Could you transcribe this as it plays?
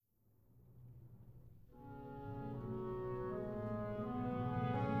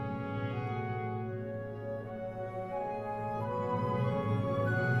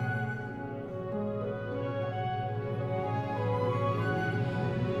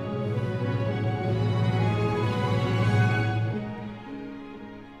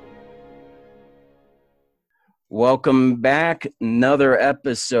Welcome back. Another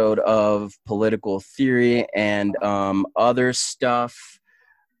episode of Political Theory and other stuff.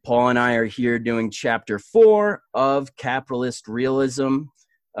 Paul and I are here doing chapter 4 of Capitalist Realism.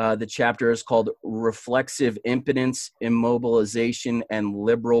 The chapter is called Reflexive Impotence, Immobilization, and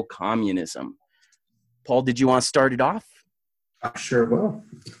Liberal Communism. Paul, did you want to start it off? I sure will.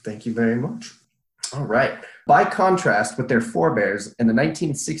 Thank you very much. All right. By contrast with their forebears in the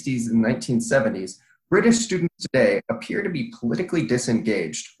 1960s and 1970s, British students today appear to be politically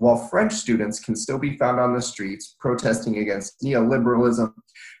disengaged, while French students can still be found on the streets protesting against neoliberalism.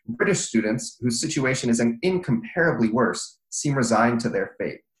 British students, whose situation is incomparably worse, seem resigned to their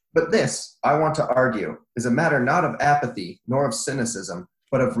fate. But this, I want to argue, is a matter not of apathy nor of cynicism,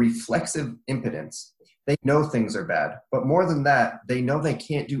 but of reflexive impotence. They know things are bad, but more than that, they know they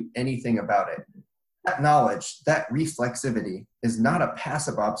can't do anything about it. That knowledge, that reflexivity, is not a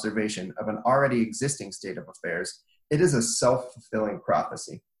passive observation of an already existing state of affairs. It is a self-fulfilling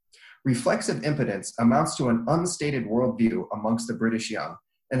prophecy. Reflexive impotence amounts to an unstated worldview amongst the British young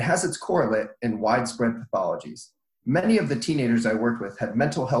and has its correlate in widespread pathologies. Many of the teenagers I worked with had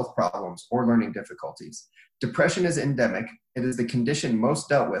mental health problems or learning difficulties. Depression is endemic. It is the condition most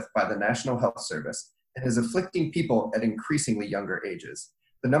dealt with by the National Health Service and is afflicting people at increasingly younger ages.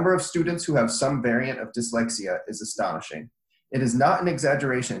 The number of students who have some variant of dyslexia is astonishing. It is not an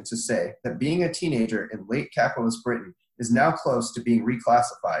exaggeration to say that being a teenager in late capitalist Britain is now close to being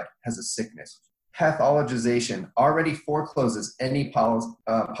reclassified as a sickness. Pathologization already forecloses any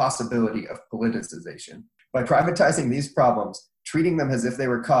possibility of politicization. By privatizing these problems, treating them as if they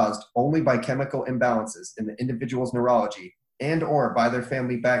were caused only by chemical imbalances in the individual's neurology and or by their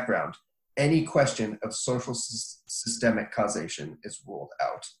family background, any question of social systemic causation is ruled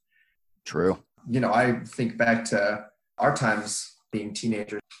out. True. You know, I think back to our times being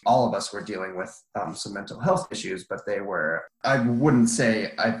teenagers. All of us were dealing with some mental health issues, but they were, I wouldn't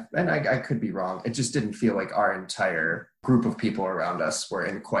say, I could be wrong. It just didn't feel like our entire group of people around us were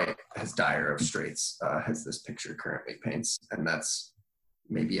in quite as dire of straits as this picture currently paints. And that's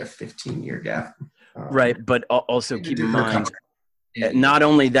maybe a 15-year gap. Right, but also keep in mind, not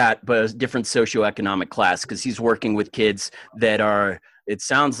only that, but a different socioeconomic class, because he's working with kids that are, it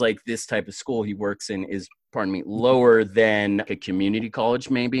sounds like this type of school he works in is, lower than a community college,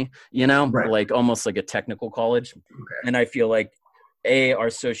 maybe, right. Like almost like a technical college. Okay. And I feel like A, our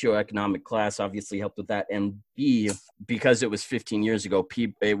socioeconomic class obviously helped with that. And B, because it was 15 years ago,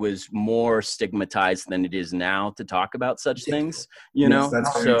 it was more stigmatized than it is now to talk about such things, Yes,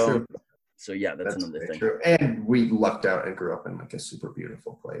 that's very true. So yeah, that's another thing. True. And we lucked out and grew up in like a super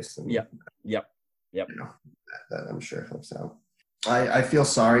beautiful place. And, Yep. You know, that I'm sure helps out. I feel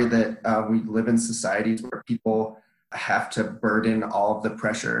sorry that we live in societies where people have to burden all of the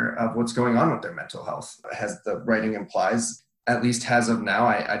pressure of what's going on with their mental health. As the writing implies, at least as of now,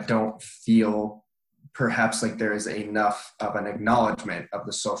 I don't feel perhaps like there is enough of an acknowledgement of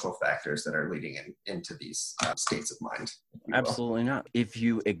the social factors that are leading into these states of mind. Absolutely not. If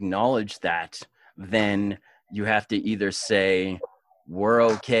you acknowledge that, then you have to either say we're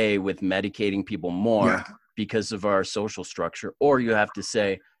okay with medicating people more because of our social structure, or you have to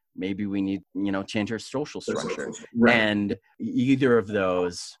say maybe we need, change our social structure. Right. And either of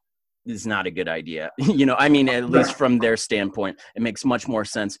those is not a good idea. At least from their standpoint, it makes much more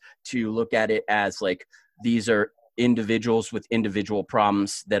sense to look at it as like these are individuals with individual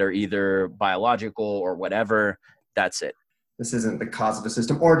problems that are either biological or whatever. That's it. This isn't the cause of the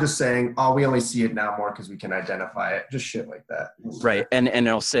system, or just saying, oh, we only see it now more because we can identify it. Just shit like that. Right. And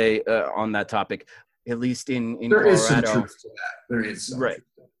I'll say on that topic, at least in there Colorado, is some truth to that. There is some right. truth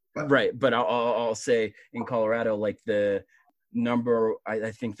to that. Right. But I'll say in Colorado, like I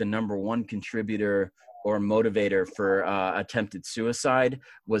think the number one contributor or motivator for attempted suicide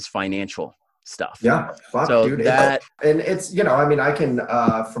was financial stuff. Yeah. Fuck, so dude. That, and it's, I can,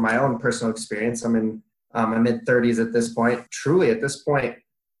 from my own personal experience, I'm in my mid-30s at this point. Truly at this point,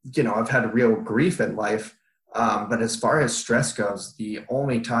 I've had real grief in life. But as far as stress goes, the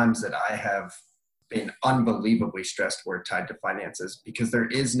only times that I have been unbelievably stressed were tied to finances, because there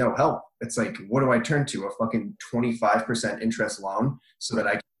is no help. It's like, what do I turn to? A fucking 25% interest loan so that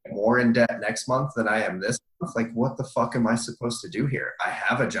I can get more in debt next month than I am this month? Like, what the fuck am I supposed to do here? I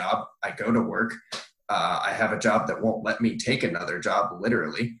have a job. I go to work. I have a job that won't let me take another job,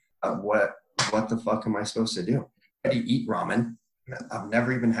 literally. What the fuck am I supposed to do? I eat ramen. I've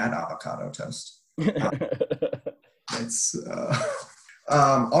never even had avocado toast.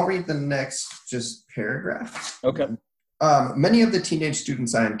 I'll read the next just paragraph. Okay. Many of the teenage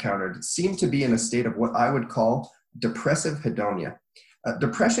students I encountered seemed to be in a state of what I would call depressive hedonia.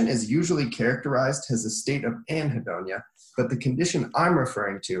 Depression is usually characterized as a state of anhedonia, but the condition I'm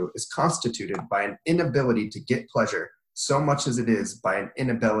referring to is constituted by an inability to get pleasure so much as it is by an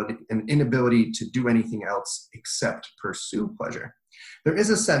inability to do anything else except pursue pleasure. There is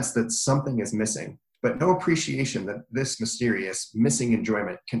a sense that something is missing, but no appreciation that this mysterious missing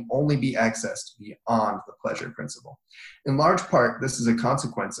enjoyment can only be accessed beyond the pleasure principle. In large part, this is a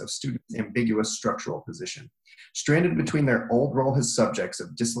consequence of students' ambiguous structural position. Stranded between their old role as subjects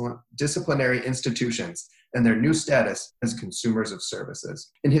of disciplinary institutions and their new status as consumers of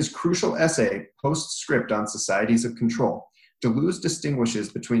services. In his crucial essay, Postscript on Societies of Control, Deleuze distinguishes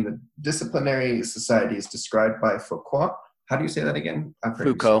between the disciplinary societies described by Foucault. How do you say that again?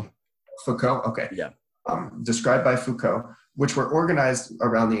 Foucault. Foucault, okay. Yeah. Described by Foucault, which were organized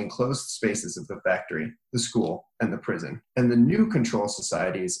around the enclosed spaces of the factory, the school, and the prison, and the new control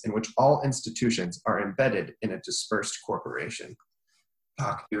societies in which all institutions are embedded in a dispersed corporation.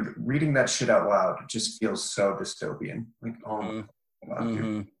 Fuck, dude, reading that shit out loud just feels so dystopian. Like, oh,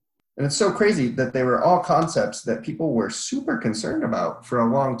 and it's so crazy that they were all concepts that people were super concerned about for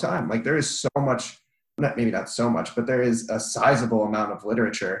a long time. Like, there is so much, maybe not so much, but there is a sizable amount of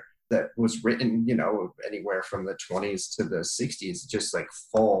literature that was written, you know, anywhere from the 20s to the 60s, just like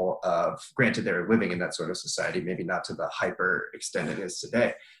full of, granted they were living in that sort of society, maybe not to the hyper extent it is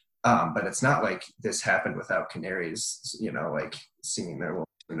today. But it's not like this happened without canaries, you know, like singing their little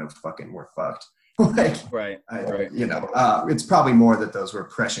tune of fucking we're fucked. Like, right. You know, it's probably more that those were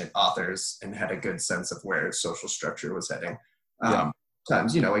prescient authors and had a good sense of where social structure was heading.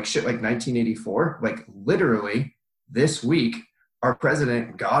 Times, you know, like shit like 1984, like literally this week, our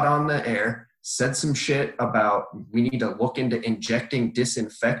president got on the air, said some shit about we need to look into injecting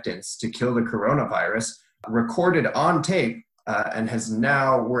disinfectants to kill the coronavirus, recorded on tape, and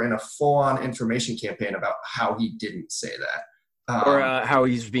we're in a full-on information campaign about how he didn't say that. Or how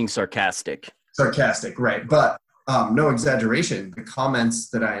he's being sarcastic. Sarcastic, right. But no exaggeration, the comments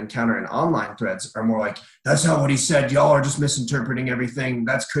that I encounter in online threads are more like, that's not what he said. Y'all are just misinterpreting everything.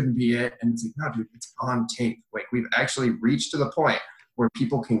 That couldn't be it. And it's like, no, dude, it's on tape. Like, we've actually reached to the point where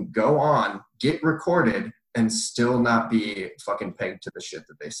people can go on, get recorded, and still not be fucking pegged to the shit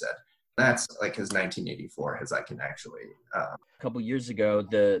that they said. That's like his 1984, as I can actually. A couple years ago,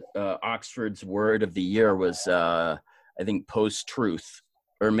 the Oxford's word of the year was, I think, post-truth.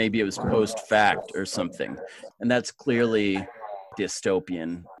 Or maybe it was post-fact or something. And that's clearly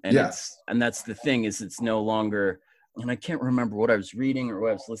dystopian. And and that's the thing, is it's no longer, and I can't remember what I was reading or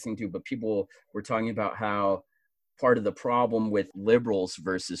what I was listening to, but people were talking about how part of the problem with liberals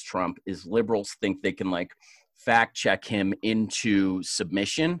versus Trump is liberals think they can like fact check him into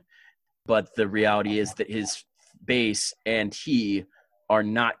submission. But the reality is that his base and he are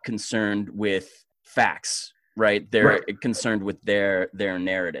not concerned with facts. Right. They're concerned with their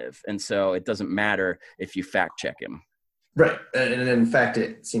narrative. And so it doesn't matter if you fact check him. Right. And in fact,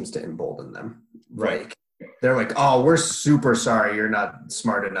 it seems to embolden them. Right. They're like, oh, we're super sorry you're not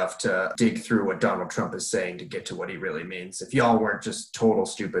smart enough to dig through what Donald Trump is saying to get to what he really means. If y'all weren't just total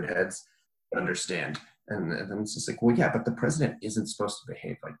stupid heads, understand. And then it's just like, well, yeah, but the president isn't supposed to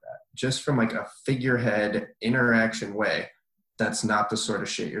behave like that. Just from like a figurehead interaction way. That's not the sort of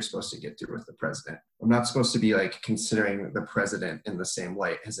shit you're supposed to get through with the president. I'm not supposed to be like considering the president in the same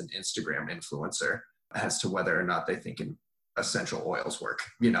light as an Instagram influencer as to whether or not they think essential oils work,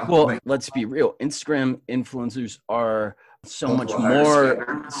 you know? Well, let's be real. Instagram influencers are so much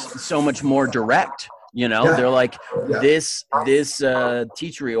more direct. You know, they're like, this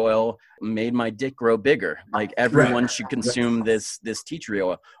tea tree oil made my dick grow bigger. Like, everyone should consume this tea tree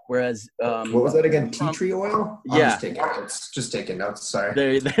oil. Whereas, what was that again? Tea tree oil? Yeah. Just taking notes.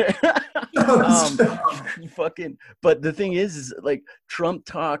 Sorry. But the thing is like, Trump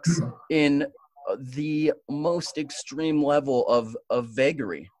talks in the most extreme level of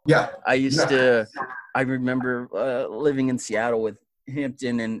vagary. Yeah. I remember living in Seattle with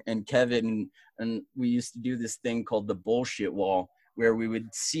Hampton and Kevin, and we used to do this thing called the bullshit wall, where we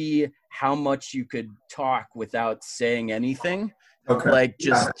would see how much you could talk without saying anything. Like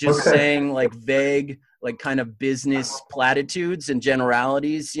just saying like vague, like kind of business platitudes and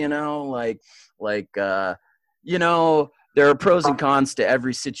generalities, you know, you know, there are pros and cons to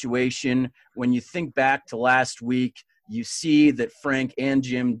every situation. When you think back to last week, you see that Frank and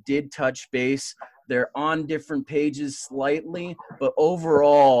Jim did touch base. They're on different pages slightly, but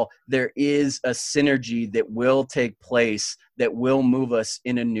overall, there is a synergy that will take place that will move us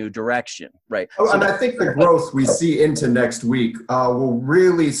in a new direction, right? And I think the growth we see into next week will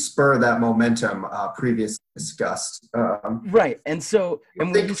really spur that momentum previously discussed. Right, and so...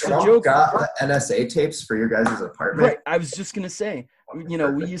 And we used to joke... got the NSA tapes for your guys' apartment? Right, I was just going to say, you know,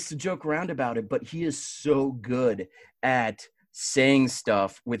 we used to joke around about it, but he is so good at saying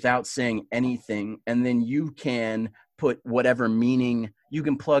stuff without saying anything. And then you can put whatever meaning, you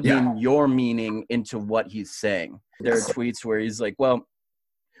can plug in your meaning into what he's saying. There are tweets where he's like, well,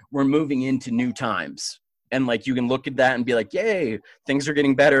 we're moving into new times. And like, you can look at that and be like, yay, things are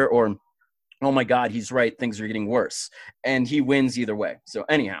getting better, or, oh my God, he's right, things are getting worse. And he wins either way. So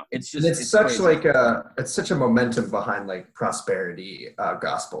anyhow, it's just, it's such crazy. It's such a momentum behind like prosperity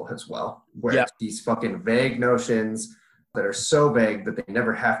gospel as well, where these fucking vague notions that are so vague that they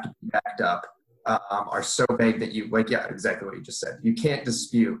never have to be backed up, are so vague that you like, exactly what you just said. You can't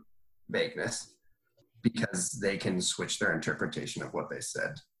dispute vagueness because they can switch their interpretation of what they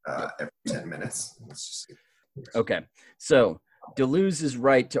said every 10 minutes. Okay. So Deleuze is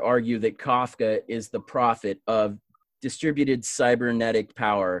right to argue that Kafka is the prophet of distributed cybernetic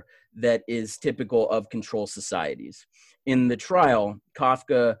power that is typical of control societies. In the trial,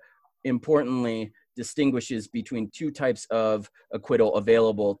 Kafka importantly distinguishes between two types of acquittal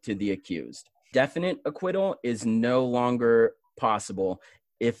available to the accused. Definite acquittal is no longer possible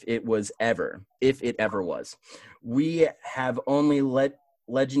if it ever was. We have only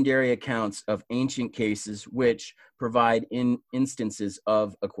legendary accounts of ancient cases which provide instances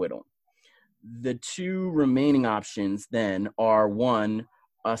of acquittal. The two remaining options then are: one,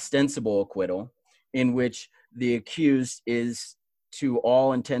 ostensible acquittal, in which the accused is to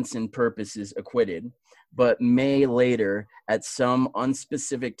all intents and purposes acquitted, but may later at some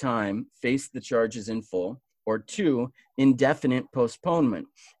unspecific time face the charges in full; or two, indefinite postponement,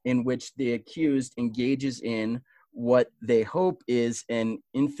 in which the accused engages in what they hope is an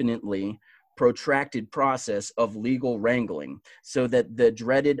infinitely protracted process of legal wrangling, so that the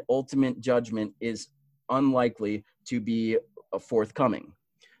dreaded ultimate judgment is unlikely to be forthcoming.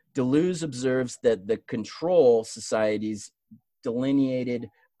 Deleuze observes that the control societies delineated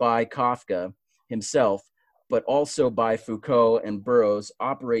by Kafka himself, but also by Foucault and Burroughs,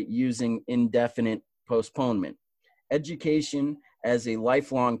 operate using indefinite postponement. Education as a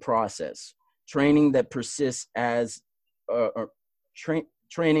lifelong process, training that persists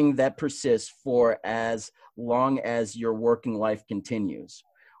training that persists for as long as your working life continues.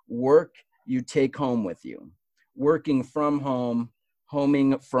 Work you take home with you. Working from home,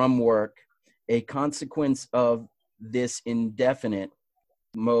 homing from work. A consequence of this indefinite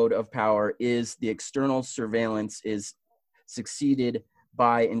mode of power is the external surveillance is succeeded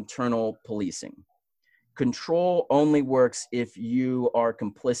by internal policing. Control only works if you are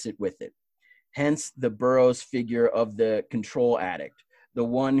complicit with it. Hence the Burroughs figure of the control addict, the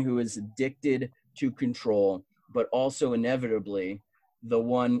one who is addicted to control, but also inevitably the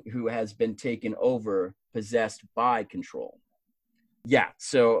one who has been taken over, possessed by control. Yeah,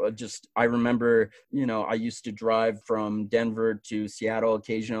 so I remember, I used to drive from Denver to Seattle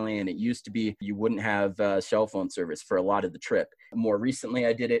occasionally, and it used to be you wouldn't have cell phone service for a lot of the trip. More recently,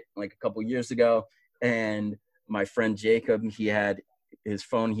 I did it like a couple years ago, and my friend Jacob, he had his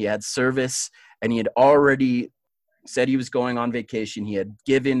phone, he had service, and he had already said he was going on vacation. He had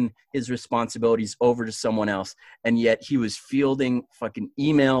given his responsibilities over to someone else, and yet he was fielding fucking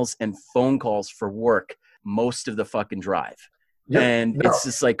emails and phone calls for work most of the fucking drive. Yep. And it's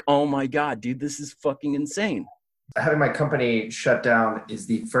just like, oh my God, dude, this is fucking insane. Having my company shut down is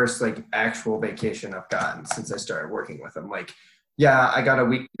the first like actual vacation I've gotten since I started working with them. Like, yeah, I got a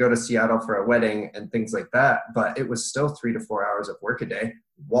week to go to Seattle for a wedding and things like that, but it was still 3 to 4 hours of work a day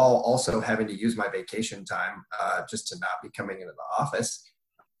while also having to use my vacation time just to not be coming into the office.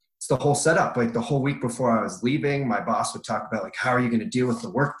 It's the whole setup. Like the whole week before I was leaving, my boss would talk about like, how are you going to deal with the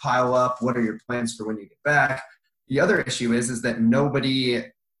work pile up? What are your plans for when you get back? The other issue is that nobody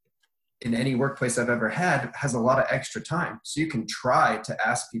in any workplace I've ever had has a lot of extra time. So you can try to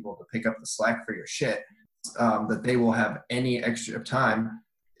ask people to pick up the slack for your shit. That they will have any extra time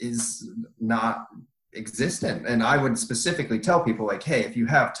is not existent. And I would specifically tell people like, hey, if you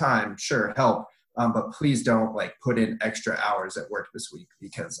have time, sure, help. But please don't like put in extra hours at work this week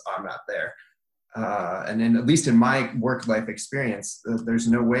because I'm not there. And then at least in my work life experience, there's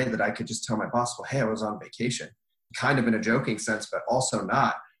no way that I could just tell my boss, well, hey, I was on vacation. Kind of in a joking sense, but also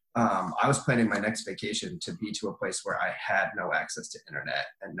not. I was planning my next vacation to be to a place where I had no access to internet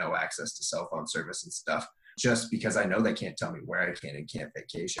and no access to cell phone service and stuff, just because I know they can't tell me where I can and can't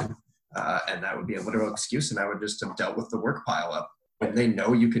vacation. And that would be a literal excuse, and I would just have dealt with the work pile up. When they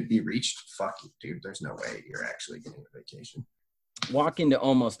know you could be reached, fuck you, dude, there's no way you're actually getting a vacation. Walk into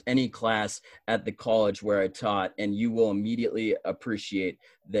almost any class at the college where I taught, and you will immediately appreciate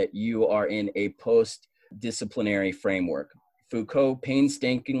that you are in a post-disciplinary framework. Foucault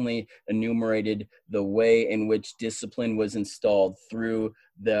painstakingly enumerated the way in which discipline was installed through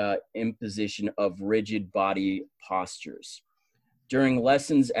the imposition of rigid body postures. During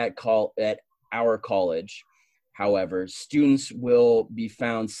lessons at our college, however, students will be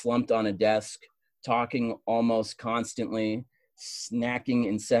found slumped on a desk, talking almost constantly, snacking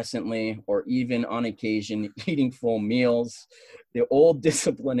incessantly, or even on occasion eating full meals. The old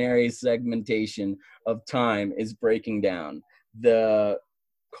disciplinary segmentation of time is breaking down. The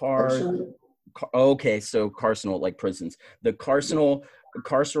carceral, like prisons. The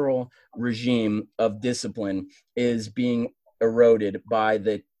carceral regime of discipline is being eroded by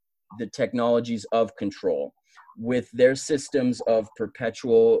the technologies of control, with their systems of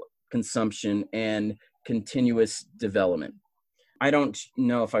perpetual consumption and continuous development. I don't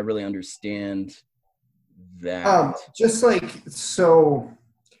know if I really understand that.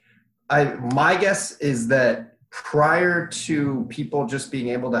 My guess is that prior to people just being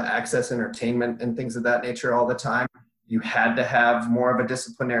able to access entertainment and things of that nature all the time, you had to have more of a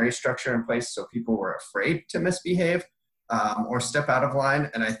disciplinary structure in place, so people were afraid to misbehave or step out of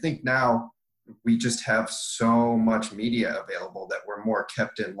line. And I think now we just have so much media available that we're more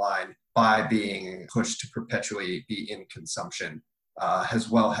kept in line by being pushed to perpetually be in consumption, as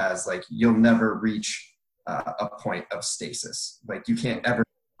well as like you'll never reach a point of stasis. Like you can't ever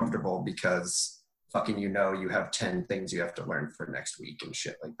be comfortable because fucking you have 10 things you have to learn for next week and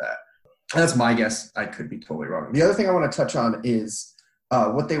shit like that. That's my guess. I could be totally wrong. The other thing I want to touch on is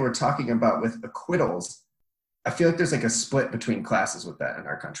what they were talking about with acquittals. I feel like there's like a split between classes with that in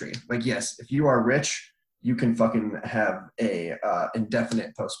our country. Like, yes, if you are rich, you can fucking have a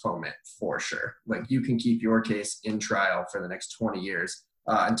indefinite postponement for sure. Like you can keep your case in trial for the next 20 years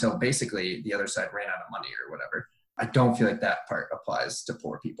until basically the other side ran out of money or whatever. I don't feel like that part applies to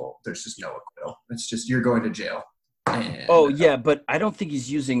poor people. There's just no acquittal. It's just you're going to jail. Yeah, but I don't think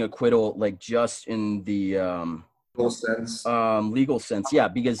he's using acquittal like just in the legal sense. Yeah,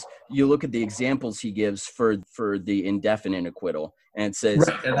 because you look at the examples he gives for the indefinite acquittal, and it says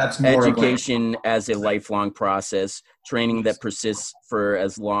and that's education as a lifelong process, training that persists for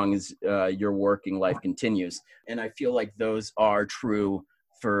as long as your working life continues. And I feel like those are true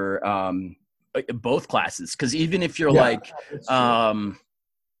for both classes, because even if you're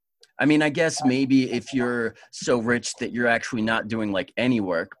I mean, I guess maybe if you're so rich that you're actually not doing like any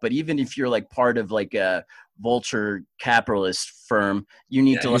work, but even if you're like part of like a vulture capitalist firm, you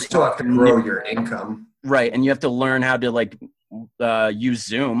need to you still have to grow your income. Right. And you have to learn how to like use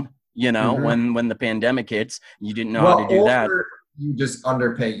Zoom, when the pandemic hits, you didn't know how to do that. You just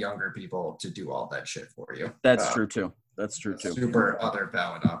underpay younger people to do all that shit for you. That's true too. That's true too. Super other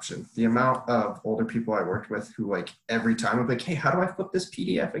valid option. The amount of older people I worked with who like every time would be like, hey, how do I flip this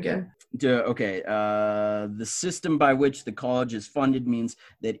PDF again? Okay. The system by which the college is funded means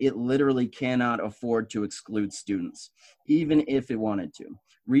that it literally cannot afford to exclude students, even if it wanted to.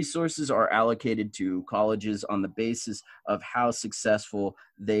 Resources are allocated to colleges on the basis of how successful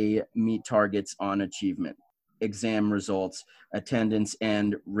they meet targets on achievement, exam results, attendance,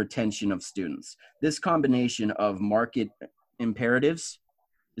 and retention of students. This combination of market imperatives,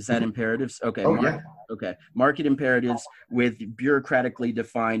 is that imperatives? Okay. Okay. Market imperatives with bureaucratically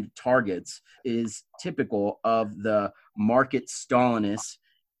defined targets is typical of the market Stalinist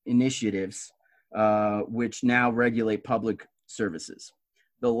initiatives, which now regulate public services.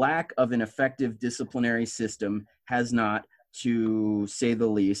 The lack of an effective disciplinary system has not, to say the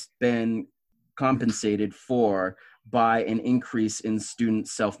least, been compensated for by an increase in student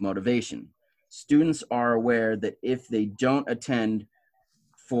self-motivation. Students are aware that if they don't attend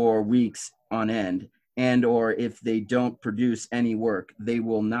for weeks on end, and or if they don't produce any work, they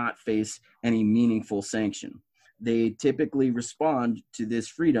will not face any meaningful sanction. They typically respond to this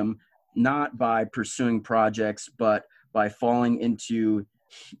freedom not by pursuing projects, but by falling into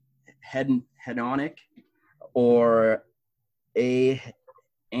hedonic or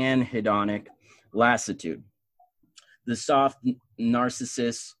anhedonic lassitude. The soft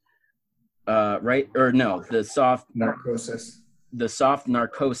narcissist, the soft narcosis. The soft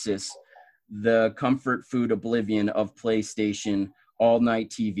narcosis, the comfort food oblivion of PlayStation, all-night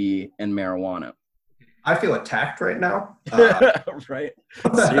TV, and marijuana. I feel attacked right now. Right?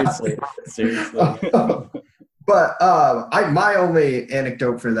 Seriously. But my only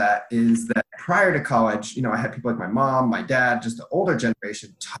anecdote for that is that prior to college, I had people like my mom, my dad, just the older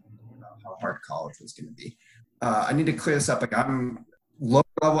generation talking about how hard college was going to be. I need to clear this up. Like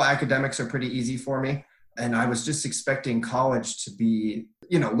low-level academics are pretty easy for me. And I was just expecting college to be,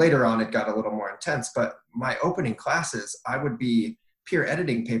 later on it got a little more intense. But my opening classes, I would be peer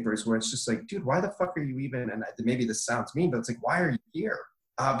editing papers where it's just like, dude, why the fuck are you even, and maybe this sounds mean, but it's like, why are you here?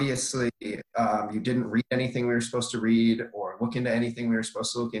 Obviously, you didn't read anything we were supposed to read or look into anything we were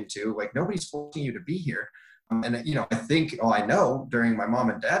supposed to look into. Like, nobody's forcing you to be here. And, you know, I know during my mom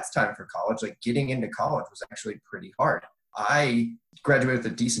and dad's time for college, like getting into college was actually pretty hard. I graduated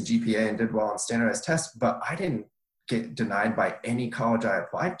with a decent GPA and did well on standardized tests, but I didn't get denied by any college I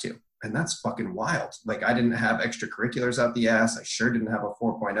applied to. And that's fucking wild. Like, I didn't have extracurriculars out the ass. I sure didn't have a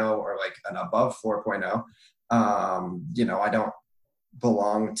 4.0 or like an above 4.0. You know, I don't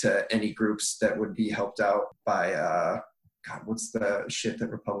belong to any groups that would be helped out by, God, what's the shit that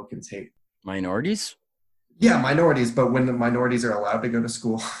Republicans hate? Minorities? Yeah, minorities. But when the minorities are allowed to go to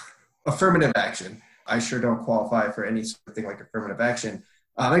school, affirmative action. I sure don't qualify for any sort of thing like affirmative action.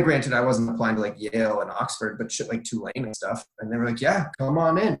 And granted, I wasn't applying to like Yale and Oxford, but shit like Tulane and stuff. And they were like, yeah, come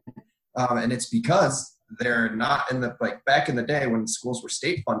on in. And it's because they're not in the, like back in the day when schools were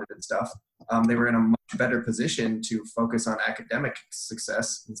state funded and stuff, they were in a much better position to focus on academic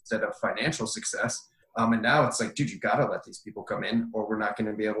success instead of financial success. And now it's like, dude, you got to let these people come in or we're not going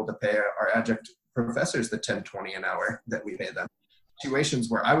to be able to pay our adjunct professors the $10-20 an hour that we pay them. Situations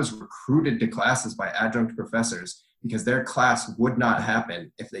where I was recruited to classes by adjunct professors because their class would not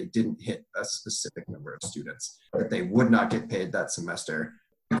happen if they didn't hit a specific number of students, that they would not get paid that semester.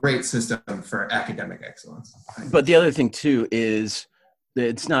 A great system for academic excellence. But the other thing too is that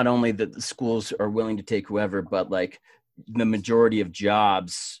it's not only that the schools are willing to take whoever, but like the majority of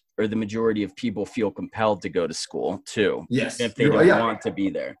jobs or the majority of people feel compelled to go to school too. Yes. If they don't want to be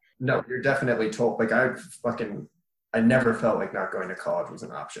there. No, you're definitely told. Like I never felt like not going to college was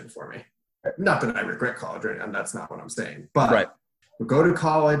an option for me. Not that I regret college, right? And that's not what I'm saying. But right. You'll go to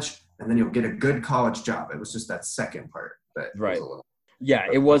college and then you'll get a good college job. It was just that second part that right. was a little. Yeah,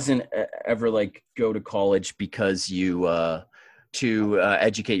 it wasn't ever like go to college because you to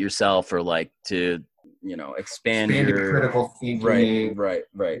educate yourself or like to, you know, expand your critical thinking. Right.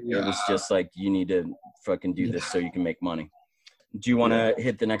 Yeah. It was just like you need to fucking do this so you can make money. Do you want to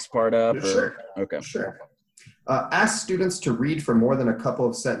hit the next part up? Yeah, sure. Okay. Sure. Ask students to read for more than a couple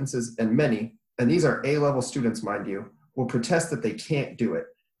of sentences, and many, and these are A-level students, mind you, will protest that they can't do it.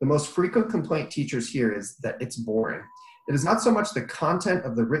 The most frequent complaint teachers hear is that it's boring. It is not so much the content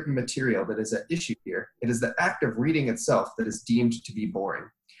of the written material that is at issue here. It is the act of reading itself that is deemed to be boring.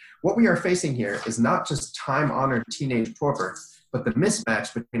 What we are facing here is not just time-honored teenage torpor, but the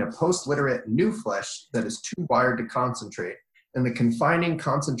mismatch between a post-literate new flesh that is too wired to concentrate and the confining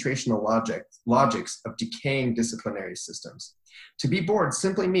concentrational logics of decaying disciplinary systems. To be bored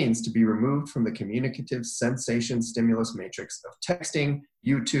simply means to be removed from the communicative sensation stimulus matrix of texting,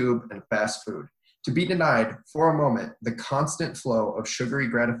 YouTube, and fast food. To be denied, for a moment, the constant flow of sugary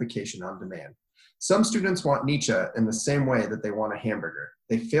gratification on demand. Some students want Nietzsche in the same way that they want a hamburger.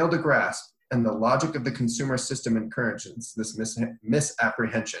 They fail to grasp, and the logic of the consumer system encourages this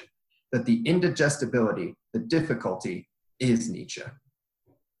misapprehension, that the indigestibility, the difficulty, is Nietzsche.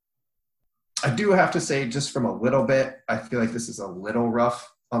 I do have to say, just from a little bit, I feel like this is a little rough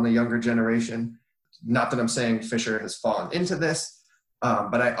on the younger generation. Not that I'm saying Fisher has fallen into this,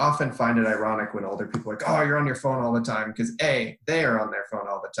 but I often find it ironic when older people are like, oh, you're on your phone all the time, because A, they are on their phone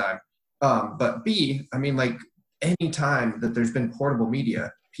all the time. But B, I mean, like, any time that there's been portable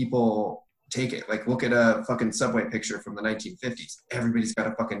media, people take it. Like, look at a fucking subway picture from the 1950s. Everybody's got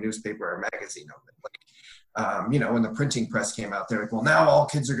a fucking newspaper or magazine on it. Like, you know, when the printing press came out, they're like, well, now all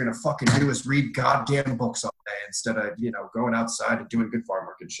kids are going to fucking do is read goddamn books all day instead of, you know, going outside and doing good farm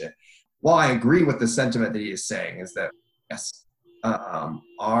work and shit. While I agree with the sentiment that he is saying is that, yes,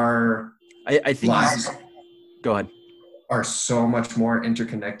 our I think lives go ahead. Are so much more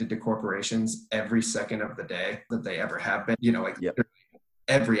interconnected to corporations every second of the day than they ever have been. You know, like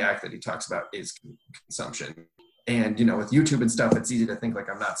every act that he talks about is consumption. And, you know, with YouTube and stuff, it's easy to think like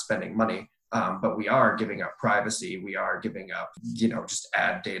I'm not spending money. But we are giving up privacy. We are giving up, you know, just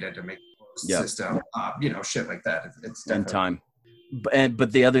ad data to make the system, you know, shit like that. It's and time.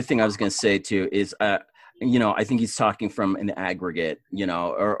 But the other thing I was going to say too is, you know, I think he's talking from an aggregate, you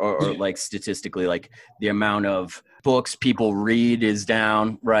know, or like statistically, like the amount of books people read is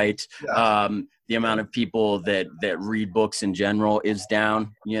down, right? Yeah. The amount of people that read books in general is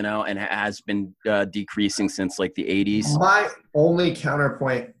down, you know, and has been decreasing since like the 80s. My only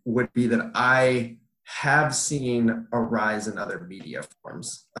counterpoint would be that I have seen a rise in other media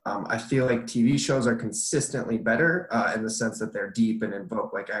forms. I feel like TV shows are consistently better in the sense that they're deep and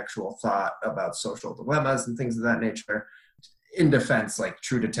invoke like actual thought about social dilemmas and things of that nature. In defense, like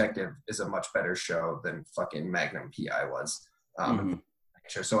True Detective is a much better show than fucking Magnum PI was.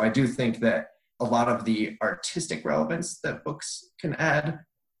 So I do think that a lot of the artistic relevance that books can add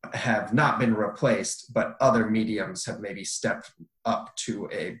have not been replaced, but other mediums have maybe stepped up to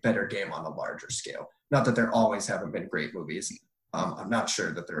a better game on a larger scale. Not that there always haven't been great movies. I'm not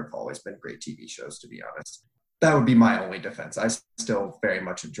sure that there have always been great TV shows, to be honest. That would be my only defense. I still very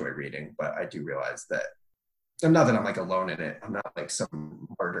much enjoy reading, but I do realize that, and not that I'm like alone in it, I'm not like some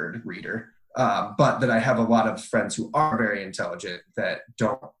murdered reader, but that I have a lot of friends who are very intelligent that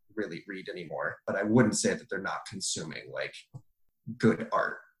don't really read anymore. But I wouldn't say that they're not consuming like good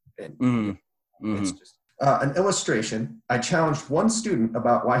art. And it's just an illustration. I challenged one student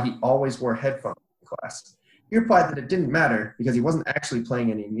about why he always wore headphones in class. He replied that it didn't matter because he wasn't actually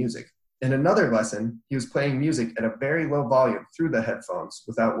playing any music. In another lesson, he was playing music at a very low volume through the headphones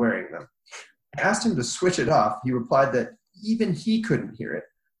without wearing them. I asked him to switch it off. He replied that even he couldn't hear it.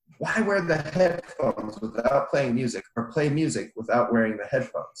 Why wear the headphones without playing music, or play music without wearing the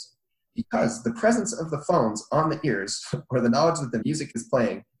headphones? Because the presence of the phones on the ears, or the knowledge that the music is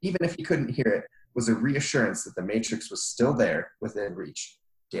playing, even if he couldn't hear it, was a reassurance that the matrix was still there within reach.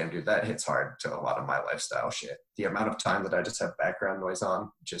 Damn, dude, that hits hard to a lot of my lifestyle shit. The amount of time that I just have background noise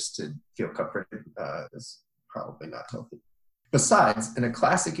on just to feel comforted is probably not healthy. Besides, in a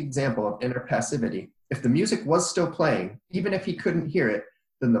classic example of inner passivity, if the music was still playing, even if he couldn't hear it,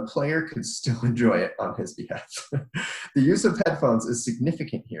 then the player could still enjoy it on his behalf. The use of headphones is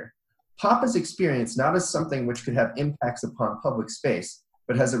significant here. Pop is experienced not as something which could have impacts upon public space,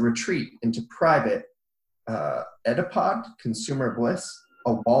 but as a retreat into private edipod, consumer bliss,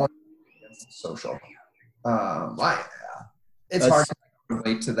 a wall against social. It's hard to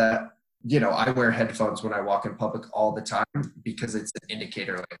relate to that. You know, I wear headphones when I walk in public all the time because it's an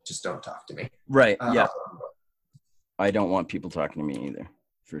indicator, like, just don't talk to me. Right, yeah. I don't want people talking to me either,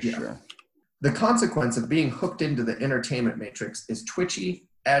 for sure. The consequence of being hooked into the entertainment matrix is twitchy,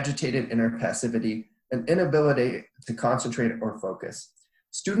 agitated inner passivity, and inability to concentrate or focus.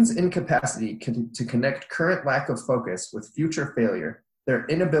 Students' incapacity to connect current lack of focus with future failure, their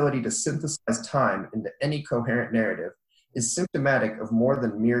inability to synthesize time into any coherent narrative, is symptomatic of more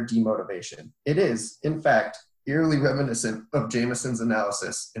than mere demotivation. It is, in fact, eerily reminiscent of Jameson's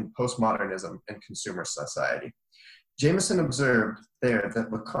analysis in postmodernism and consumer society. Jameson observed there that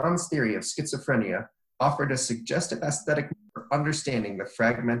Lacan's theory of schizophrenia offered a suggestive aesthetic for understanding the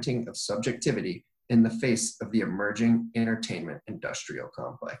fragmenting of subjectivity in the face of the emerging entertainment industrial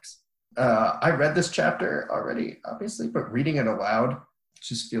complex. I read this chapter already, obviously, but reading it aloud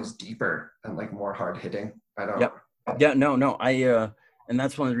just feels deeper and like more hard-hitting. I don't know. Yeah, no. And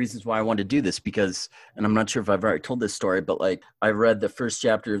that's one of the reasons why I wanted to do this, because, and I'm not sure if I've already told this story, but like I read the first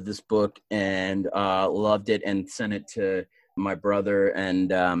chapter of this book and loved it and sent it to my brother and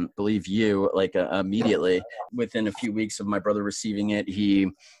believe you, like immediately within a few weeks of my brother receiving it, he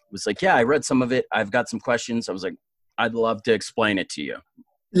was like, yeah, I read some of it. I've got some questions. I was like, I'd love to explain it to you.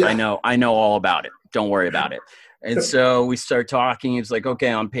 Yeah. I know all about it. Don't worry about it. And so we start talking. He was like,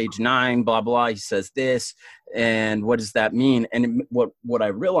 okay, on page 9, blah, blah, he says this. And what does that mean? And what I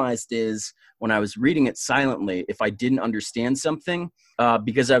realized is when I was reading it silently, if I didn't understand something,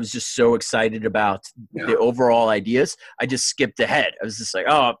 because I was just so excited about the overall ideas, I just skipped ahead. I was just like,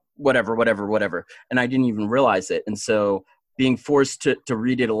 oh, whatever. And I didn't even realize it. And so being forced to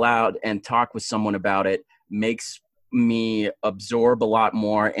read it aloud and talk with someone about it makes me absorb a lot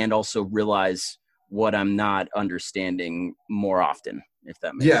more and also realize what I'm not understanding more often, if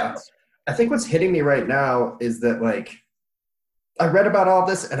that makes sense. I think what's hitting me right now is that, like, I read about all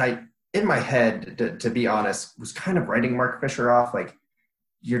this and I, in my head, to be honest, was kind of writing Mark Fisher off. Like,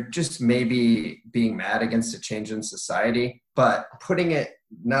 you're just maybe being mad against a change in society, but putting it,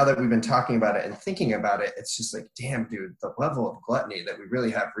 now that we've been talking about it and thinking about it, it's just like, damn, dude, the level of gluttony that we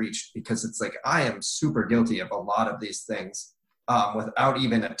really have reached, because it's like, I am super guilty of a lot of these things. Without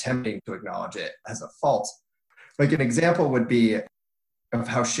even attempting to acknowledge it as a fault. Like an example would be of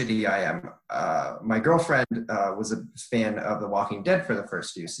how shitty I am. My girlfriend was a fan of The Walking Dead for the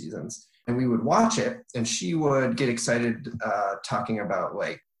first few seasons, and we would watch it, and she would get excited talking about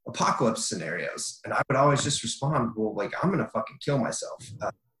like apocalypse scenarios, and I would always just respond, well, like, I'm gonna fucking kill myself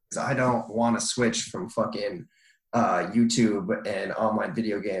because I don't want to switch from fucking YouTube and online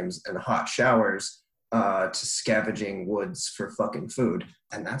video games and hot showers to scavenging woods for fucking food.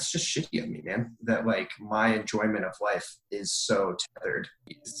 And that's just shitty of me, man, that like my enjoyment of life is so tethered to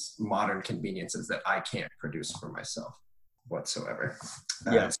these modern conveniences that I can't produce for myself whatsoever.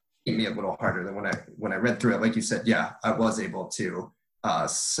 It's hit me a little harder than when I read through it. Like you said, I was able to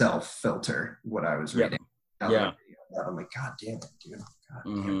self-filter what I was reading. I'm like, God damn it, dude. God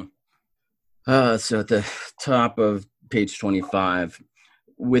damn it. So at the top of page 25,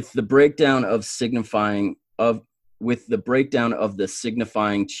 with the breakdown of the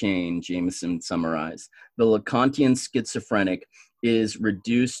signifying chain, Jameson summarized, the Lecontian schizophrenic is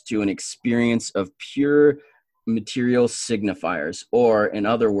reduced to an experience of pure material signifiers, or in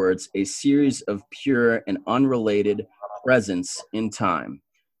other words, a series of pure and unrelated presence in time.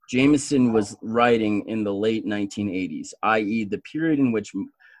 Jameson was writing in the late 1980s, i.e. the period in which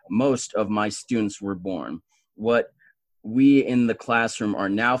most of my students were born. What we in the classroom are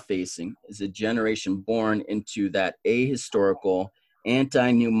now facing is a generation born into that ahistorical,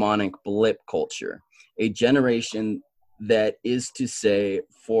 anti-mnemonic blip culture, a generation that is to say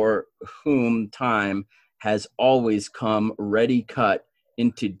for whom time has always come ready cut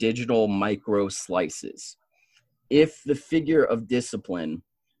into digital micro slices. If the figure of discipline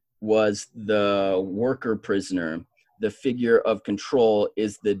was the worker prisoner, the figure of control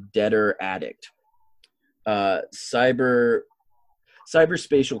is the debtor addict. Cyberspatial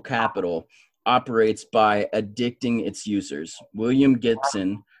capital operates by addicting its users. William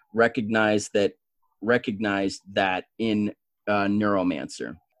Gibson recognized that in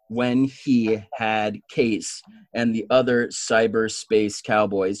Neuromancer, when he had Case and the other cyberspace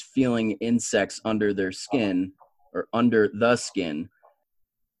cowboys feeling insects under their skin, or under the skin,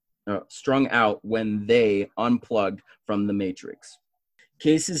 strung out when they unplugged from the Matrix.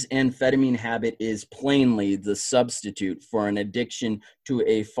 Case's amphetamine habit is plainly the substitute for an addiction to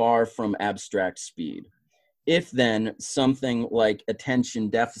a far from abstract speed. If then something like attention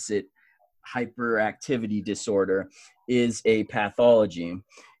deficit hyperactivity disorder is a pathology,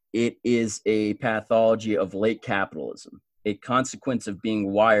 it is a pathology of late capitalism, a consequence of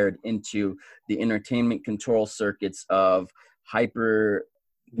being wired into the entertainment control circuits of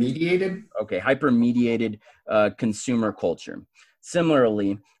hyper-mediated consumer culture.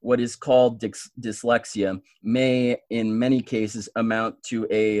 Similarly, what is called dyslexia may, in many cases, amount to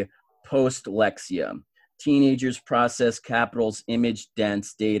a postlexia. Teenagers process capital's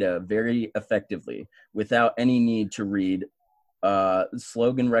image-dense data very effectively without any need to read.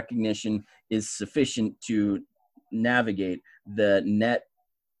 Slogan recognition is sufficient to navigate the net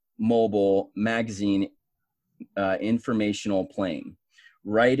mobile magazine informational plane.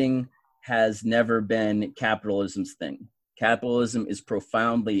 Writing has never been capitalism's thing. Capitalism is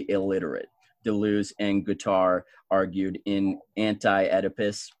profoundly illiterate, Deleuze and Guattard argued in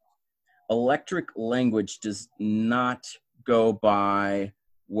Anti-Oedipus. Electric language does not go by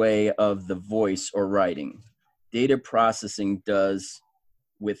way of the voice or writing. Data processing does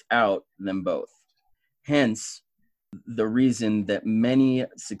without them both. Hence, the reason that many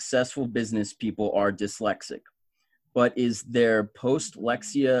successful business people are dyslexic. But is their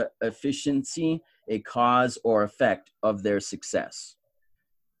postlexia efficiency a cause or effect of their success?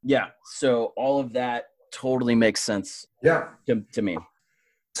 Yeah, so all of that totally makes sense. Yeah, to me.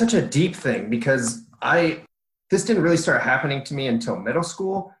 Such a deep thing, because this didn't really start happening to me until middle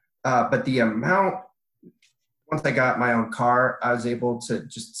school, but the amount, once I got my own car, I was able to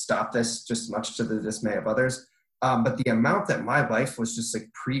just stop this, just much to the dismay of others. But the amount that my life was just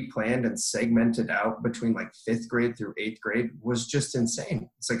like pre-planned and segmented out between like 5th grade through 8th grade was just insane.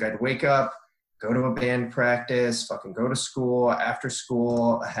 It's like I'd wake up, go to a band practice, fucking go to school, after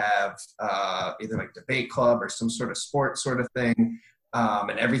school, have either like debate club or some sort of sport sort of thing.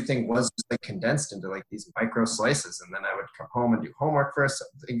 And everything was just like condensed into like these micro slices. And then I would come home and do homework for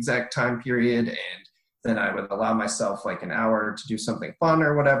the exact time period. And then I would allow myself like an hour to do something fun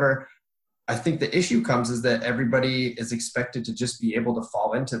or whatever. I think the issue comes is that everybody is expected to just be able to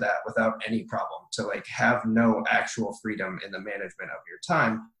fall into that without any problem, to like have no actual freedom in the management of your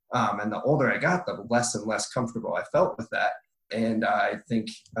time. And the older I got, the less and less comfortable I felt with that. And I think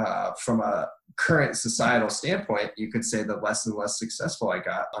from a current societal standpoint, you could say the less and less successful I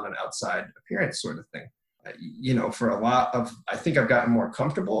got on an outside appearance sort of thing. For a lot of, I think I've gotten more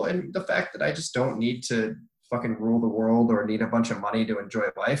comfortable in the fact that I just don't need to fucking rule the world or need a bunch of money to enjoy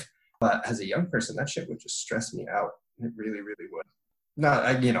life. But as a young person, that shit would just stress me out. It really, really would.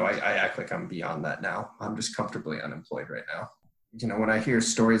 I act like I'm beyond that now. I'm just comfortably unemployed right now. When I hear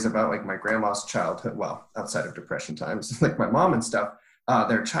stories about like my grandma's childhood, well, outside of depression times, like my mom and stuff,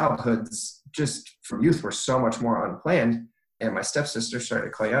 their childhoods just from youth were so much more unplanned. And my stepsister started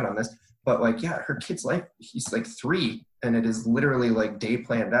to call you out on this. But like, yeah, her kid's life, he's like 3. And it is literally like day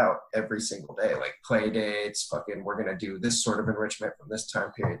planned out every single day, like play dates, fucking, we're going to do this sort of enrichment from this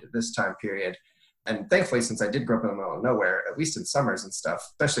time period to this time period. And thankfully, since I did grow up in the middle of nowhere, at least in summers and stuff,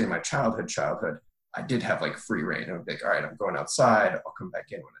 especially in my childhood, I did have like free reign. I would be like, all right, I'm going outside. I'll come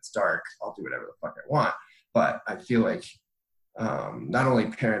back in when it's dark. I'll do whatever the fuck I want. But I feel like not only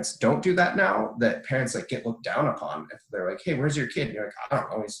parents don't do that now, that parents like get looked down upon if they're like, hey, where's your kid? And you're like, I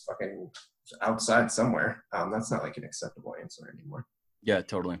don't know, he's fucking outside somewhere. That's not like an acceptable answer anymore. Yeah,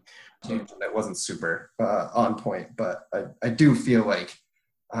 totally. That wasn't super on point, but I do feel like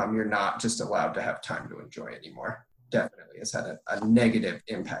you're not just allowed to have time to enjoy anymore. Definitely has had a negative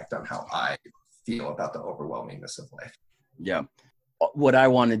impact on how I feel about the overwhelmingness of life. Yeah. What I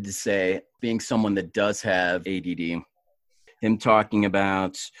wanted to say, being someone that does have ADD, him talking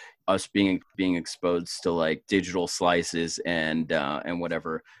about us being exposed to like digital slices and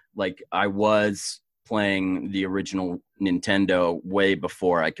whatever. Like I was playing the original Nintendo way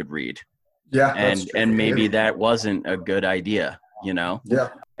before I could read. Yeah. And maybe that wasn't a good idea, you know? Yeah.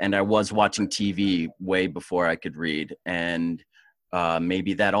 And I was watching TV way before I could read. And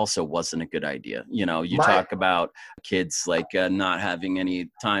maybe that also wasn't a good idea. You know, you talk about kids like not having any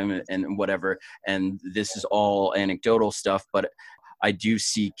time and whatever. And this is all anecdotal stuff, but I do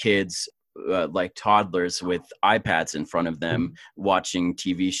see kids like toddlers with iPads in front of them watching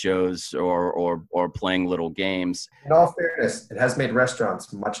TV shows or playing little games. In all fairness, it has made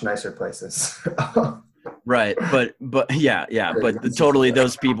restaurants much nicer places. Right. But yeah. But totally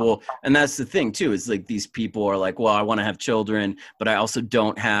those people. And that's the thing too, is like these people are like, well, I want to have children, but I also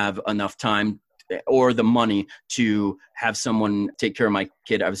don't have enough time or the money to have someone take care of my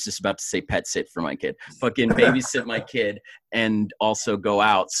kid. I was just about to say pet sit for my kid, fucking babysit my kid and also go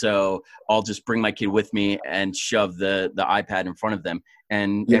out. So I'll just bring my kid with me and shove the iPad in front of them.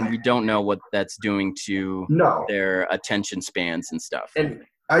 And we don't know what that's doing to their attention spans and stuff. And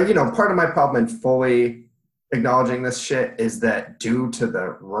part of my problem in fully acknowledging this shit is that due to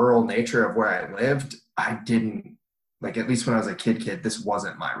the rural nature of where I lived, I didn't, like, at least when I was a kid, this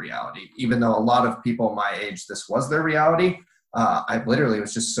wasn't my reality. Even though a lot of people my age, this was their reality. I literally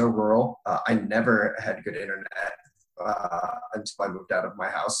was just so rural. I never had good internet until I moved out of my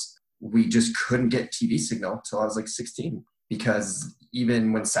house. We just couldn't get TV signal until I was like 16, because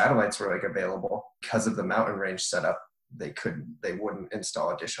even when satellites were like available, because of the mountain range setup, they wouldn't install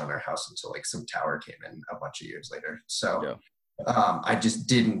a dish on our house until like some tower came in a bunch of years later. So I just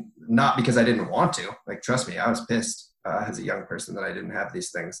didn't, not because I didn't want to, like, trust me, I was pissed as a young person that I didn't have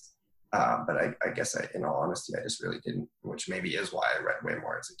these things. But I guess in all honesty, I just really didn't, which maybe is why I read way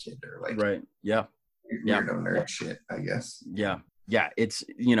more as a kid, or like, right. Yeah. Weirdo nerd shit, I guess. Yeah. Yeah, it's,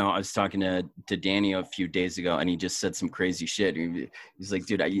 I was talking to Danny a few days ago, and he just said some crazy shit. He's like,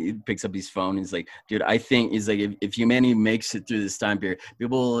 dude, he picks up his phone. He's like, dude, I think, he's like, if humanity makes it through this time period,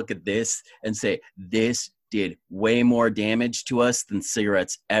 people will look at this and say, this did way more damage to us than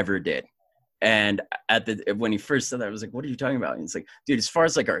cigarettes ever did. And when he first said that, I was like, what are you talking about? And he's like, dude, as far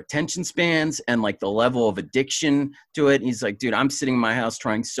as like our attention spans and like the level of addiction to it, he's like, dude, I'm sitting in my house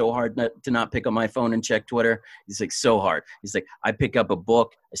trying so hard to not pick up my phone and check Twitter. He's like, so hard. He's like, I pick up a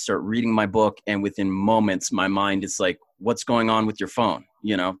book, I start reading my book, and within moments, my mind is like, what's going on with your phone?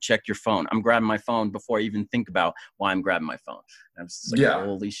 Check your phone. I'm grabbing my phone before I even think about why I'm grabbing my phone. And I was just like,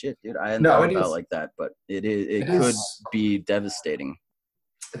 holy shit, dude. I hadn't thought about it like that, but it could be devastating.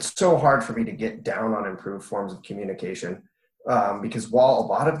 It's so hard for me to get down on improved forms of communication, because while a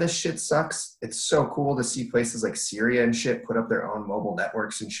lot of this shit sucks, it's so cool to see places like Syria and shit put up their own mobile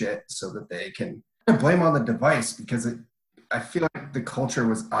networks and shit so that they can blame on the device, because I feel like the culture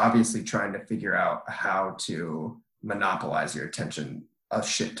was obviously trying to figure out how to monopolize your attention a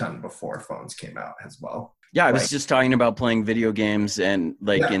shit ton before phones came out as well. Yeah, I was just talking about playing video games and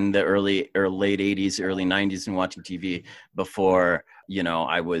in the early or late 80s, early 90s, and watching TV before,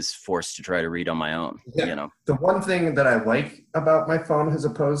 I was forced to try to read on my own, The one thing that I like about my phone, as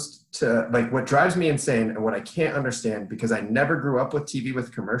opposed to like what drives me insane and what I can't understand, because I never grew up with TV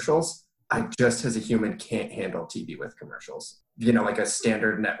with commercials, I just as a human can't handle TV with commercials. Like a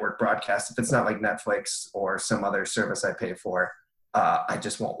standard network broadcast, if it's not like Netflix or some other service I pay for, I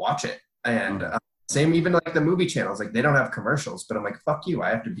just won't watch it. And same, even like the movie channels, like they don't have commercials, but I'm like, fuck you. I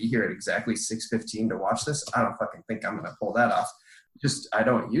have to be here at exactly 6:15 to watch this. I don't fucking think I'm going to pull that off. I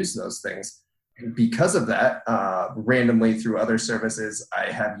don't use those things. And because of that, randomly through other services,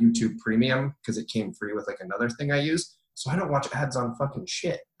 I have YouTube Premium because it came free with like another thing I use. So I don't watch ads on fucking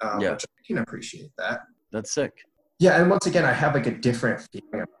shit, which I can appreciate that. That's sick. Yeah. And once again, I have like a different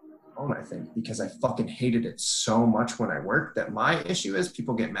feeling phone, I think, because I fucking hated it so much when I worked, that my issue is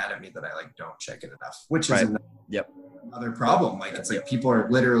people get mad at me that I like don't check it enough, which is another problem. Like, it's like people are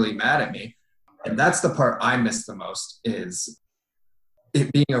literally mad at me. And that's the part I miss the most, is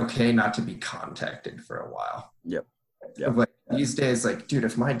it being okay not to be contacted for a while. Like these days, like, dude,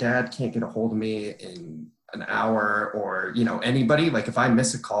 if my dad can't get a hold of me in an hour, or, anybody, like if I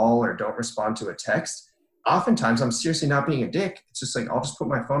miss a call or don't respond to a text, oftentimes I'm seriously not being a dick. It's just like, I'll just put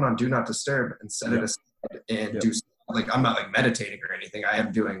my phone on do not disturb and set it aside and do, like, I'm not like meditating or anything. I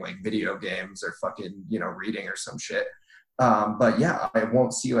am doing like video games or fucking, reading or some shit. But yeah, I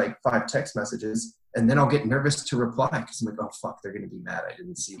won't see like 5 text messages, and then I'll get nervous to reply because I'm like, oh fuck, they're going to be mad I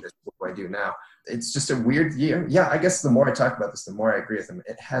didn't see this. What do I do now? It's just a weird year. Yeah, I guess the more I talk about this, the more I agree with him.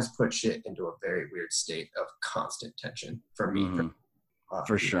 It has put shit into a very weird state of constant tension for me.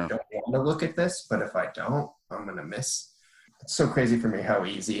 For sure. I don't want to look at this, but if I don't, I'm going to miss. It's so crazy for me how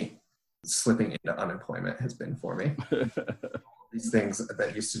easy slipping into unemployment has been for me. These things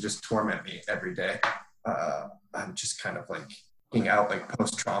that used to just torment me every day. I'm just kind of like being out like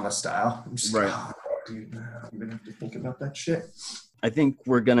post-trauma style. I'm just dude, I'm going to have to think about that shit. I think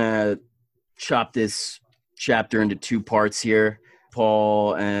we're going to chop this chapter into 2 parts here.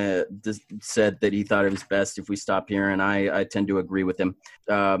 Paul said that he thought it was best if we stop here, and I tend to agree with him.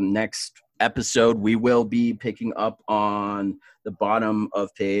 Next episode, we will be picking up on the bottom of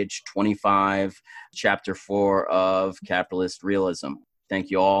page 25, chapter 4 of Capitalist Realism.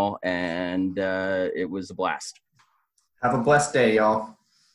 Thank you all, and it was a blast. Have a blessed day, y'all.